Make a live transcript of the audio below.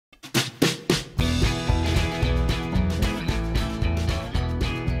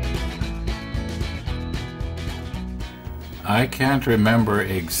I can't remember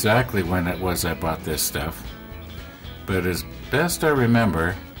exactly when it was I bought this stuff, but as best I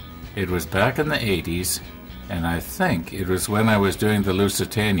remember, it was back in the 80s, and I think it was when I was doing the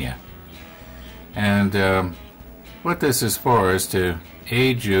Lusitania. And what this is for is to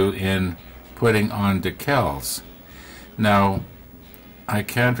aid you in putting on decals. Now, I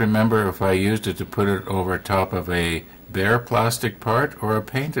can't remember if I used it to put it over top of a bare plastic part or a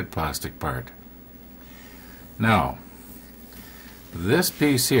painted plastic part. Now, this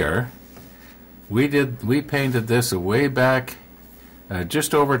piece here, we painted this way back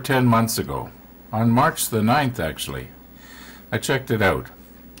just over 10 months ago, on March the 9th actually. I checked it out.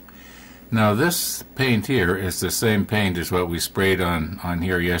 Now this paint here is the same paint as what we sprayed on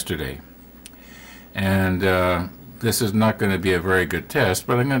here yesterday. And this is not going to be a very good test,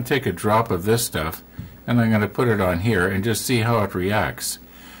 but I'm going to take a drop of this stuff and I'm going to put it on here and just see how it reacts.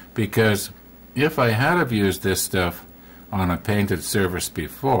 Because if I had have used this stuff on a painted surface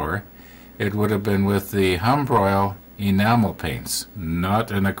before, it would have been with the Humbroil enamel paints,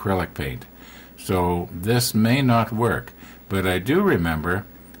 not an acrylic paint. So this may not work, but I do remember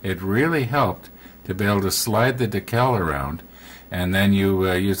it really helped to be able to slide the decal around, and then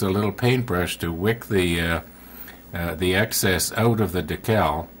you use a little paintbrush to wick the excess out of the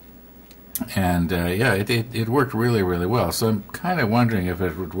decal. And yeah, it worked really, really well. So I'm kind of wondering if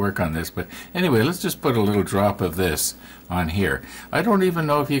it would work on this. But anyway, let's just put a little drop of this on here. I don't even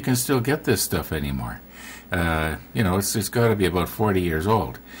know if you can still get this stuff anymore. You know, it's got to be about 40 years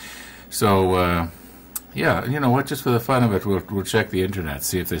old. So yeah, you know what? Just for the fun of it, we'll check the internet,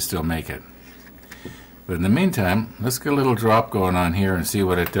 see if they still make it. But in the meantime, let's get a little drop going on here and see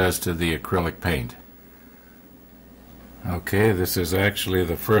what it does to the acrylic paint. Okay, this is actually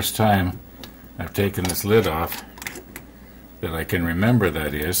the first time I've taken this lid off that I can remember,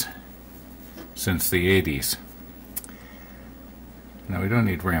 that is, since the 80s. Now we don't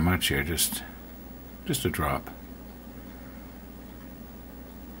need very much here, just a drop.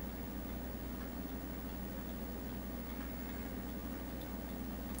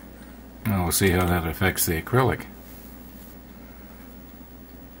 Now we'll see how that affects the acrylic.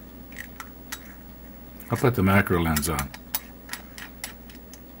 I'll put the macro lens on.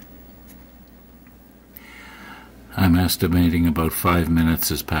 I'm estimating about 5 minutes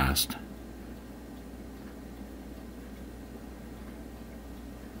has passed.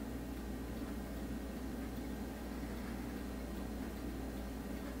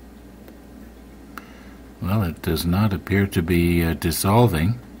 Well, it does not appear to be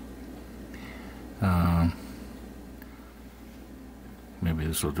dissolving. Maybe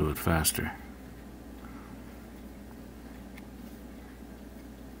this will do it faster.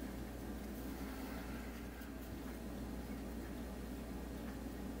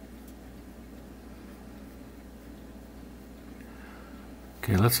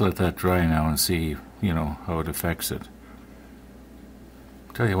 Okay, let's let that dry now and see, you know, how it affects it.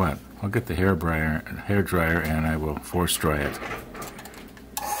 Tell you what, I'll get the hair dryer and I will force dry it.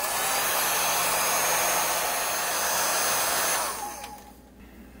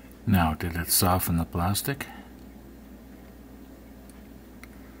 Now, did it soften the plastic?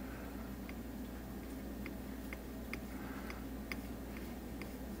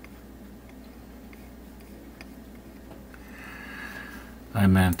 I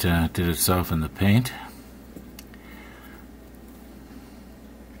meant, did it soften the paint?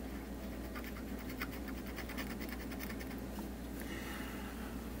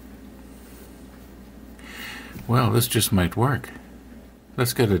 Well, this just might work.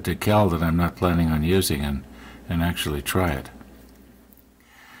 Let's get a decal that I'm not planning on using and actually try it.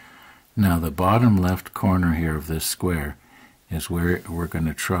 Now the bottom left corner here of this square is where we're going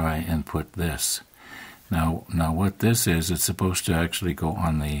to try and put this. Now what this is, it's supposed to actually go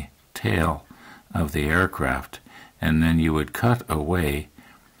on the tail of the aircraft, and then you would cut away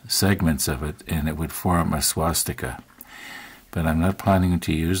segments of it and it would form a swastika. But I'm not planning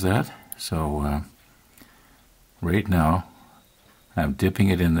to use that, so right now I'm dipping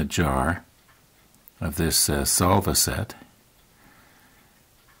it in the jar of this Solvaset.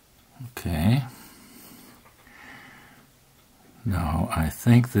 Okay. Now I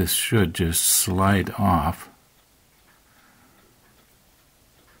think this should just slide off.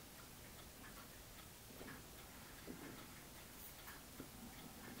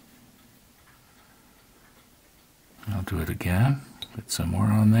 I'll do it again. Put some more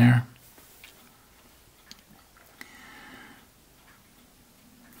on there.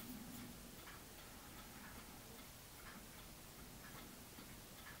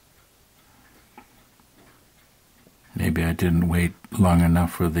 Maybe I didn't wait long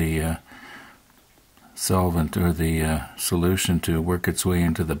enough for the solvent or the solution to work its way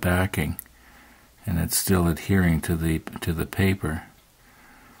into the backing, and it's still adhering to the paper.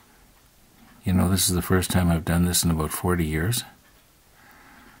 You know, this is the first time I've done this in about 40 years.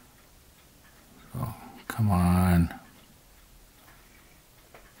 So, come on.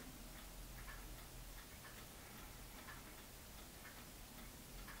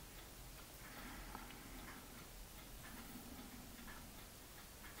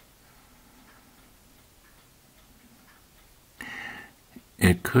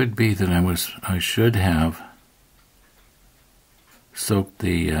 It could be that I should have soaked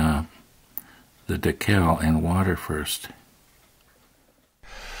the decal in water first.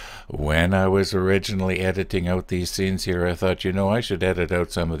 When I was originally editing out these scenes here, I thought, you know, I should edit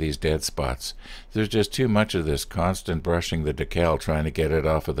out some of these dead spots. There's just too much of this constant brushing the decal, trying to get it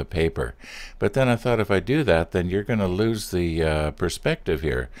off of the paper. But then I thought, if I do that, then you're going to lose the perspective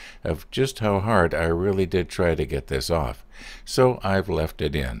here of just how hard I really did try to get this off. So I've left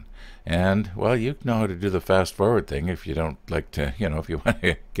it in. And, well, you know how to do the fast forward thing if you don't like to, you know, if you want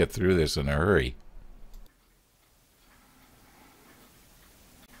to get through this in a hurry.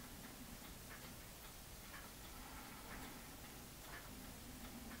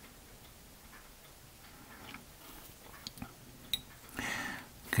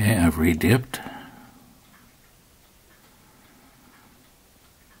 Okay, I've redipped.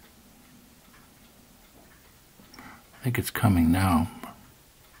 I think it's coming now.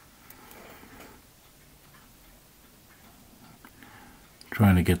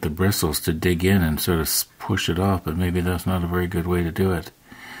 Trying to get the bristles to dig in and sort of push it off, but maybe that's not a very good way to do it.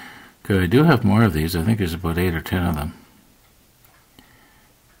 Okay, I do have more of these. I think there's about 8 or 10 of them.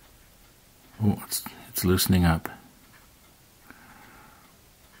 Oh, it's loosening up.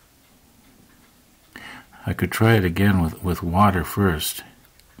 I could try it again with water first.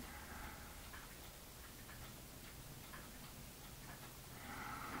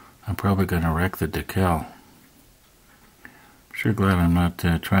 I'm probably going to wreck the decal. Sure glad I'm not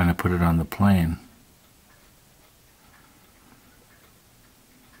trying to put it on the plane.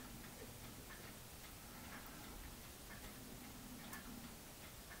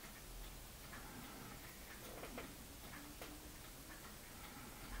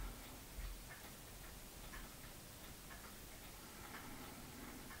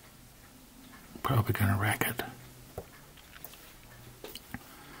 Probably going to wreck it.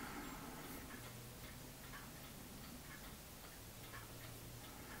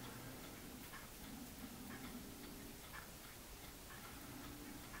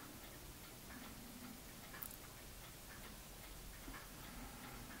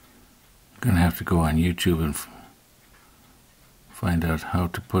 Going to have to go on YouTube and find out how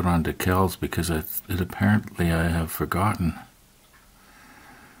to put on decals, because it apparently I have forgotten.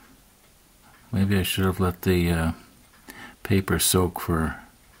 Maybe I should have let the paper soak for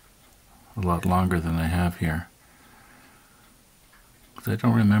a lot longer than I have here. 'Cause I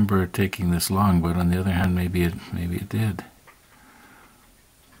don't remember it taking this long, but on the other hand, maybe it did.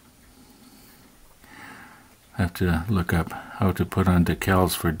 I have to look up how to put on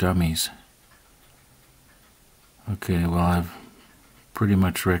decals for dummies. Okay, well, I've pretty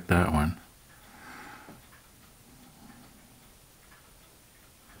much wrecked that one.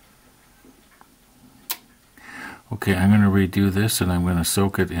 Okay, I'm going to redo this, and I'm going to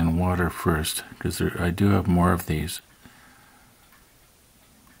soak it in water first, because I do have more of these.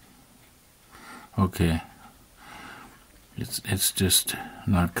 Okay, it's just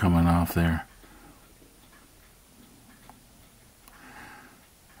not coming off there.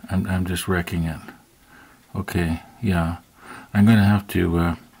 I'm just wrecking it. Okay, yeah, I'm going to have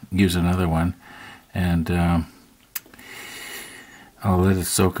to use another one, and I'll let it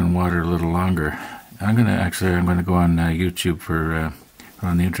soak in water a little longer. I'm going to go on YouTube for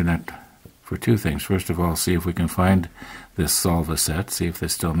on the internet for two things. First of all, see if we can find this Solvaset, see if they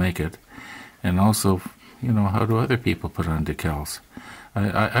still make it, and also, you know, how do other people put on decals?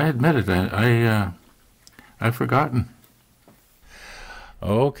 I admit it, I've forgotten.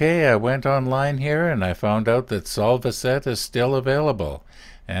 Okay, I went online here and I found out that Solvaset is still available,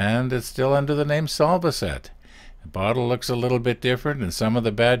 and it's still under the name Solvaset. The bottle looks a little bit different, and some of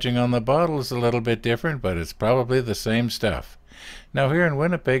the badging on the bottle is a little bit different, but it's probably the same stuff. Now here in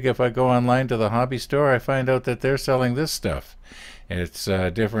Winnipeg, if I go online to the hobby store, I find out that they're selling this stuff. It's a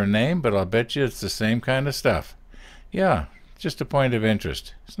different name, but I'll bet you it's the same kind of stuff. Yeah, just a point of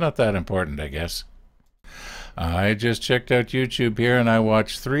interest. It's not that important, I guess. I just checked out YouTube here and I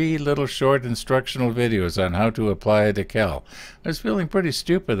watched 3 little short instructional videos on how to apply a decal. I was feeling pretty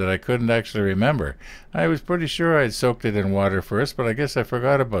stupid that I couldn't actually remember. I was pretty sure I'd soaked it in water first, but I guess I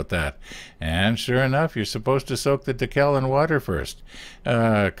forgot about that. And sure enough, you're supposed to soak the decal in water first.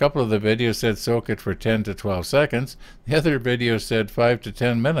 A couple of the videos said soak it for 10 to 12 seconds. The other video said 5 to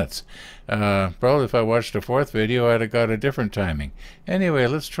 10 minutes. Probably if I watched a 4th video, I'd have got a different timing. Anyway,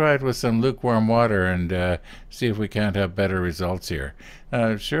 let's try it with some lukewarm water and see if we can't have better results here.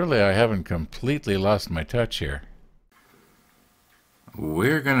 Surely I haven't completely lost my touch here.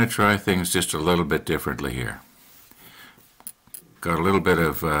 We're going to try things just a little bit differently here. Got a little bit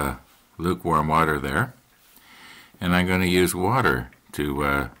of lukewarm water there, and I'm going to use water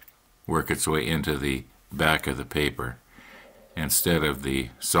to work its way into the back of the paper instead of the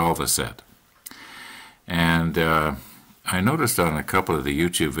Solvaset. And I noticed on a couple of the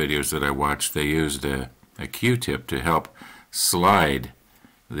YouTube videos that I watched, they used a Q-tip to help slide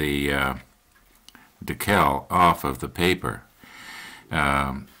the decal off of the paper.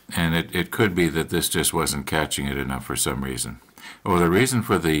 And it could be that this just wasn't catching it enough for some reason. Oh, the reason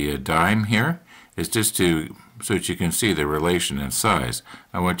for the dime here is just so that you can see the relation in size.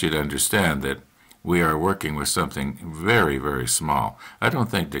 I want you to understand that we are working with something very, very small. I don't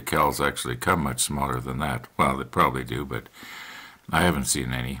think decals actually come much smaller than that. Well, they probably do, but I haven't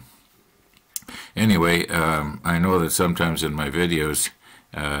seen any. Anyway, I know that sometimes in my videos,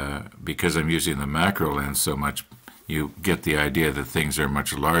 because I'm using the macro lens so much, you get the idea that things are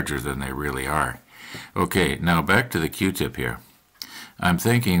much larger than they really are. Okay, now back to the Q-tip here. I'm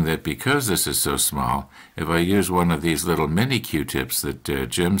thinking that because this is so small, if I use one of these little mini Q-tips that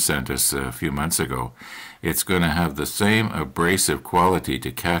Jim sent us a few months ago, it's going to have the same abrasive quality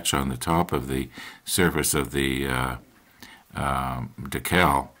to catch on the top of the surface of the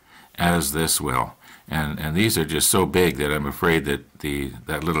decal as this will. And these are just so big that I'm afraid that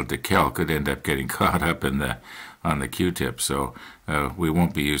that little decal could end up getting caught up on the Q-tip. So we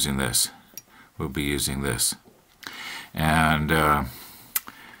won't be using this. We'll be using this. And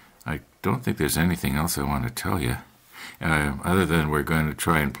I don't think there's anything else I want to tell you, other than we're going to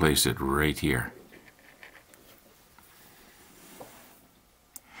try and place it right here.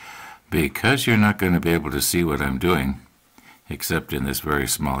 Because you're not going to be able to see what I'm doing, except in this very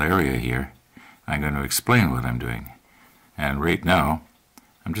small area here, I'm going to explain what I'm doing. And right now,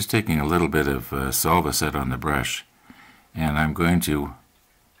 I'm just taking a little bit of Solvaset on the brush, and I'm going to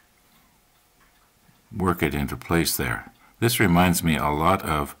work it into place there. This reminds me a lot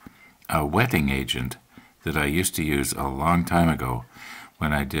of a wetting agent that I used to use a long time ago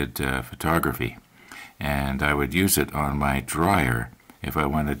when I did photography. And I would use it on my dryer if I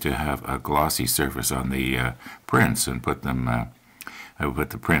wanted to have a glossy surface on the prints and put them, I would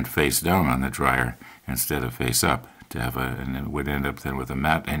put the print face down on the dryer instead of face up to have and it would end up then with a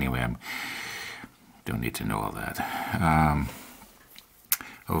matte. Anyway, I don't need to know all that.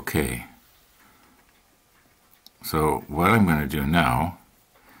 Okay. So what I'm going to do now,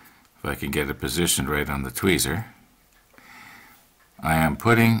 if I can get it positioned right on the tweezer, I am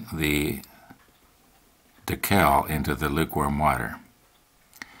putting the decal into the lukewarm water.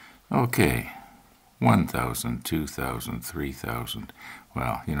 Okay, 1,000, 2,000, 3,000.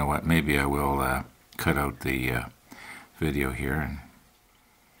 Well, you know what, maybe I will cut out the video here,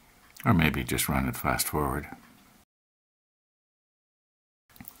 or maybe just run it fast forward.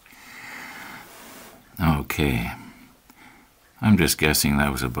 Okay, I'm just guessing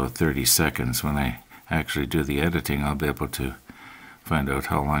that was about 30 seconds. When I actually do the editing, I'll be able to find out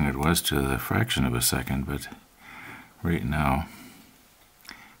how long it was to the fraction of a second, but right now,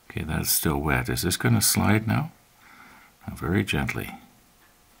 okay, that's still wet. Is this going to slide now? Very gently.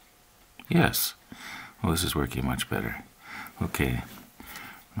 Yes. Well, this is working much better. Okay,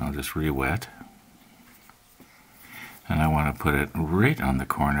 I'll just re-wet, and I want to put it right on the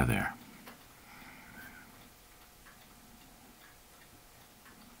corner there.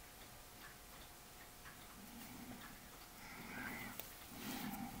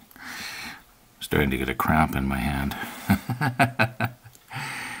 Starting to get a cramp in my hand.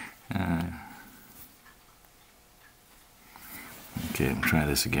 Okay, we'll try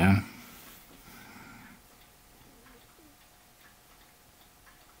this again.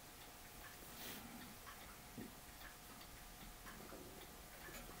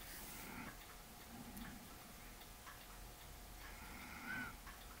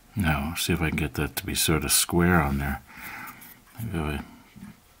 Now, see if I can get that to be sort of square on there. Maybe I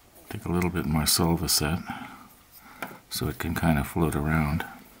take a little bit more Solvaset so it can kind of float around.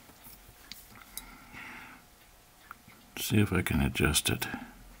 See if I can adjust it.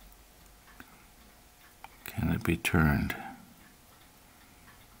 Can it be turned?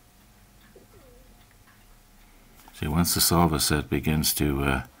 See, once the Solvaset begins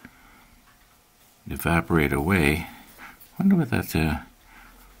to evaporate away, I wonder what that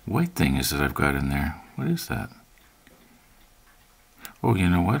white thing is that I've got in there. What is that? Oh, you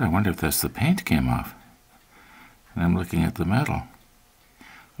know what? I wonder if that's the paint came off. And I'm looking at the metal.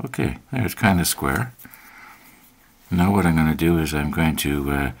 Okay, there, it's kind of square. Now what I'm going to do is I'm going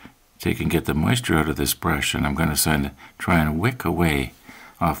to take and get the moisture out of this brush, and I'm going to try and wick away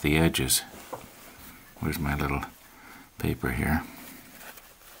off the edges. Where's my little paper here?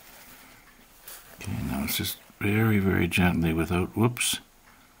 Okay, now it's just very, very gently without, whoops.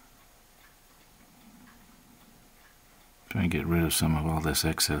 Try and get rid of some of all this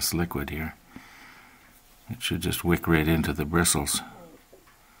excess liquid here. It should just wick right into the bristles.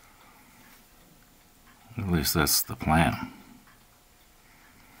 At least that's the plan.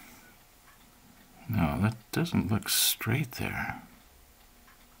 No, that doesn't look straight there.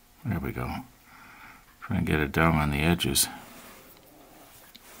 There we go. Try and get it down on the edges.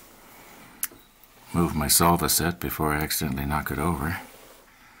 Move my Solvaset before I accidentally knock it over.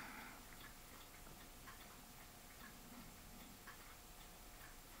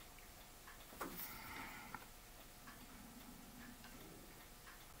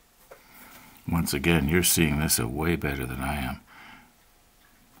 Once again, you're seeing this way better than I am.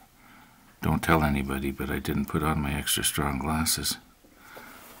 Don't tell anybody, but I didn't put on my extra strong glasses.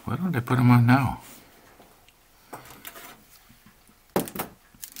 Why don't I put them on now?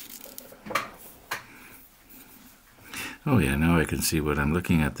 Oh yeah, now I can see what I'm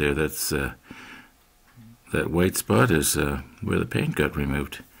looking at there. That's that white spot is where the paint got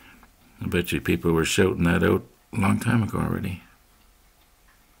removed. I bet you people were shouting that out a long time ago already.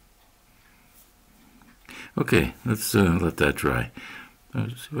 Okay, let's let that dry.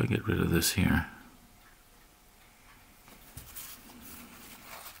 Let's see if I can get rid of this here.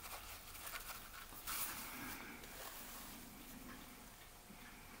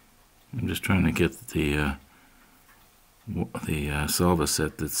 I'm just trying to get the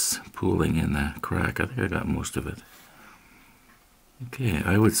Solvaset that's pooling in the crack. I think I got most of it. Okay,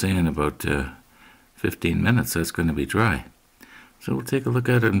 I would say in about 15 minutes that's going to be dry. So we'll take a look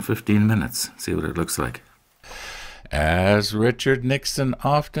at it in 15 minutes, see what it looks like. As Richard Nixon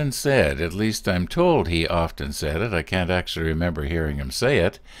often said, at least I'm told he often said it, I can't actually remember hearing him say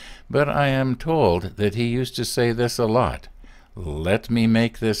it, but I am told that he used to say this a lot. Let me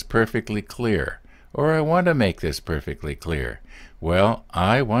make this perfectly clear, or I want to make this perfectly clear. Well,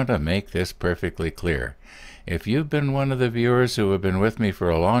 I want to make this perfectly clear. If you've been one of the viewers who have been with me for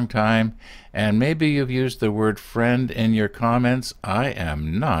a long time, and maybe you've used the word friend in your comments, I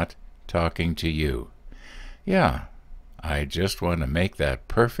am not talking to you. Yeah, I just want to make that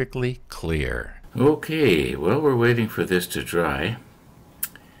perfectly clear. Okay, well, we're waiting for this to dry.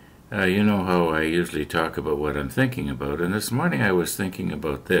 You know how I usually talk about what I'm thinking about, and this morning I was thinking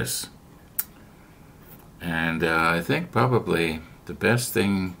about this. And I think probably the best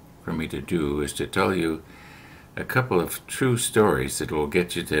thing for me to do is to tell you a couple of true stories that will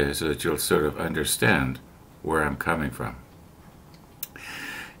get you to, so that you'll sort of understand where I'm coming from.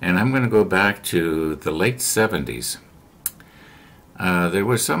 And I'm going to go back to the late 70s. There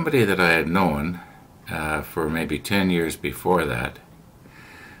was somebody that I had known for maybe 10 years before that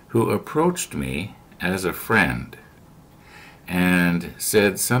who approached me as a friend and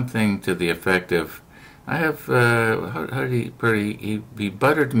said something to the effect of, I have, how did he put it? He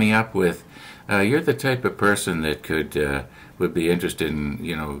buttered me up with, you're the type of person that would be interested in,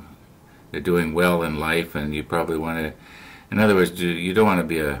 you know, doing well in life, and you probably want to, in other words, you don't want to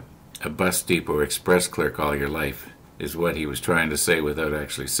be a bus depot or express clerk all your life, is what he was trying to say without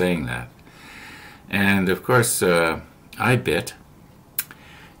actually saying that. And of course, I bit,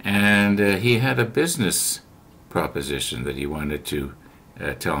 and he had a business proposition that he wanted to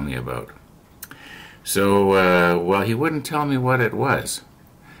tell me about. So, well, he wouldn't tell me what it was.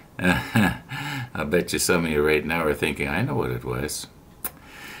 I'll bet you some of you right now are thinking, I know what it was.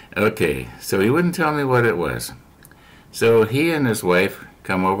 Okay, so he wouldn't tell me what it was. So he and his wife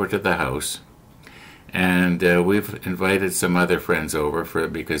come over to the house, and we've invited some other friends over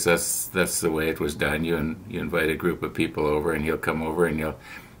because that's the way it was done. You invite a group of people over, and he'll come over and he'll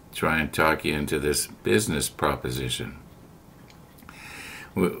try and talk you into this business proposition.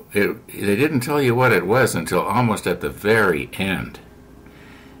 They didn't tell you what it was until almost at the very end.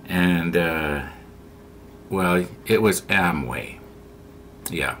 And, well, it was Amway.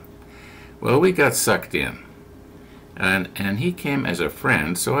 Yeah. Well, we got sucked in. And he came as a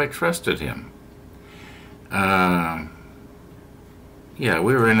friend, so I trusted him. yeah,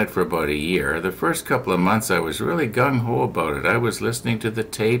 we were in it for about a year. The first couple of months I was really gung-ho about it. I was listening to the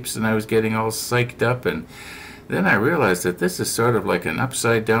tapes and I was getting all psyched up, and then I realized that this is sort of like an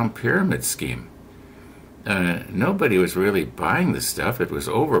upside-down pyramid scheme. Nobody was really buying the stuff. It was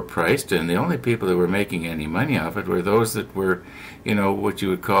overpriced, and the only people that were making any money off it were those that were, you know, what you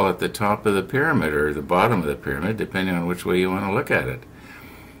would call at the top of the pyramid or the bottom of the pyramid, depending on which way you want to look at it.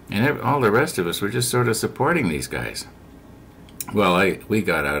 And all the rest of us were just sort of supporting these guys. Well, we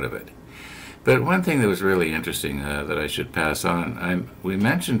got out of it. But one thing that was really interesting that I should pass on, we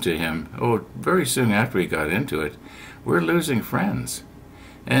mentioned to him, very soon after we got into it, we're losing friends.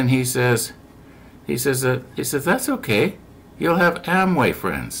 And he says, that's okay. You'll have Amway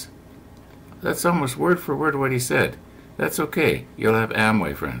friends. That's almost word for word what he said. That's okay. You'll have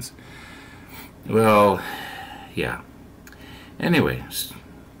Amway friends. Well, yeah. Anyway,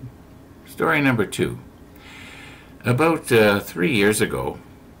 story number 2. About 3 years ago,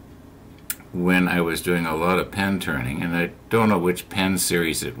 when I was doing a lot of pen turning, and I don't know which pen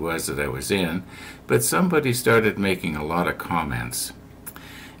series it was that I was in, but somebody started making a lot of comments.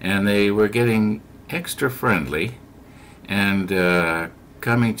 And they were getting extra friendly and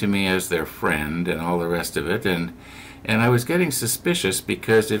coming to me as their friend and all the rest of it. And I was getting suspicious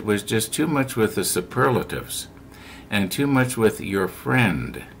because it was just too much with the superlatives and too much with your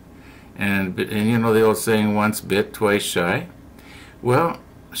friend. And you know the old saying, once bit, twice shy? Well,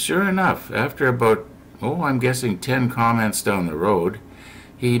 sure enough, after about, I'm guessing 10 comments down the road,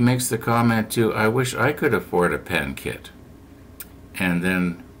 he makes the comment to, I wish I could afford a pen kit. And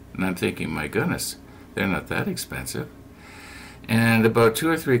I'm thinking, my goodness, they're not that expensive. And about 2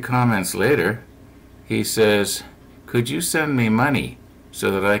 or 3 comments later, he says, could you send me money so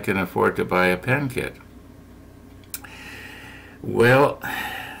that I can afford to buy a pen kit? Well,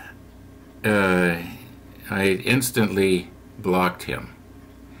 I instantly blocked him.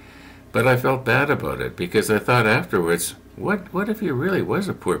 But I felt bad about it because I thought afterwards, what if he really was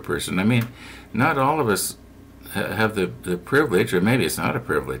a poor person? I mean, not all of us have the privilege, or maybe it's not a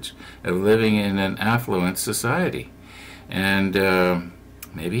privilege, of living in an affluent society. And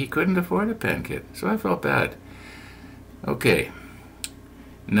maybe he couldn't afford a pen kit, so I felt bad. Okay.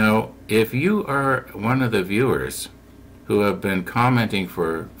 Now, if you are one of the viewers who have been commenting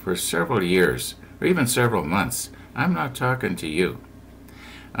for several years, or even several months, I'm not talking to you.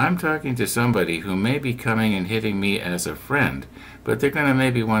 I'm talking to somebody who may be coming and hitting me as a friend, but they're going to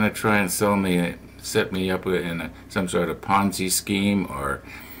maybe want to try and set me up in some sort of Ponzi scheme, or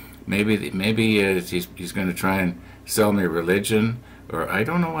maybe he's going to try and sell me religion, or I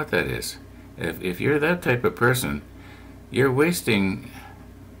don't know what that is. If you're that type of person, you're wasting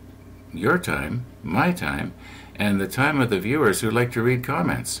your time, my time, and the time of the viewers who like to read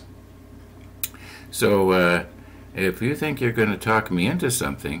comments. So if you think you're going to talk me into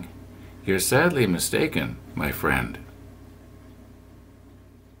something, you're sadly mistaken, my friend.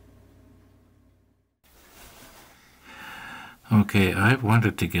 Okay, I've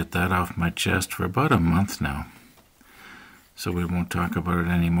wanted to get that off my chest for about a month now, so we won't talk about it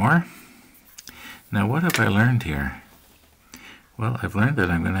anymore. Now, what have I learned here? Well, I've learned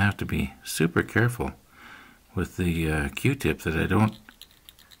that I'm going to have to be super careful with the Q-tip that I don't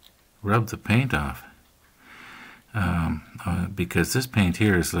rub the paint off. Because this paint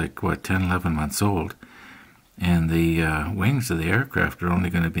here is like, 10, 11 months old, and the wings of the aircraft are only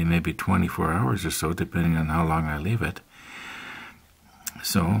going to be maybe 24 hours or so, depending on how long I leave it.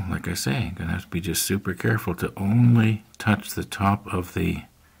 So, like I say, I'm going to have to be just super careful to only touch the top of the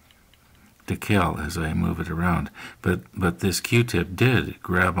decal as I move it around. But this Q-tip did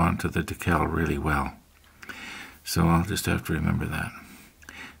grab onto the decal really well. So I'll just have to remember that.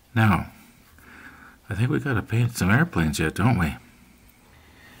 Now, I think we've got to paint some airplanes yet, don't we?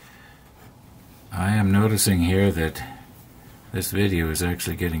 I am noticing here that this video is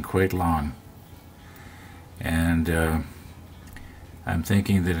actually getting quite long. And I'm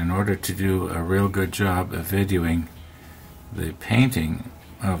thinking that in order to do a real good job of videoing the painting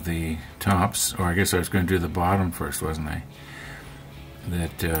of the tops, or I guess I was going to do the bottom first, wasn't I?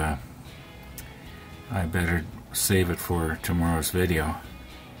 That I better save it for tomorrow's video.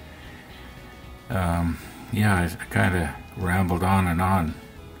 Yeah, I kind of rambled on and on.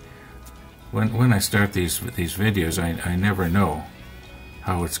 When I start these videos, I never know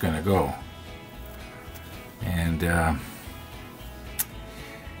how it's going to go. And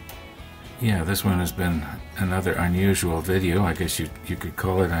yeah, this one has been another unusual video. I guess you could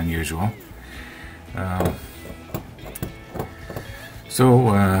call it unusual. So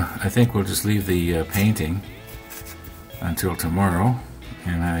I think we'll just leave the painting until tomorrow.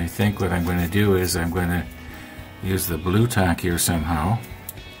 And I think what I'm going to do is I'm going to use the blue tack here somehow,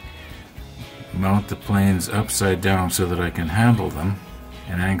 mount the planes upside down so that I can handle them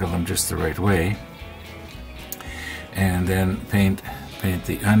and angle them just the right way, and then paint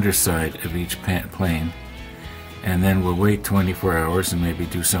the underside of each plane, and then we'll wait 24 hours and maybe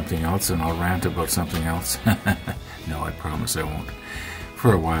do something else, and I'll rant about something else. No, I promise I won't,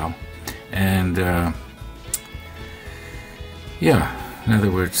 for a while. And yeah, in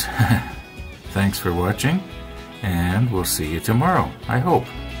other words, thanks for watching, and we'll see you tomorrow, I hope.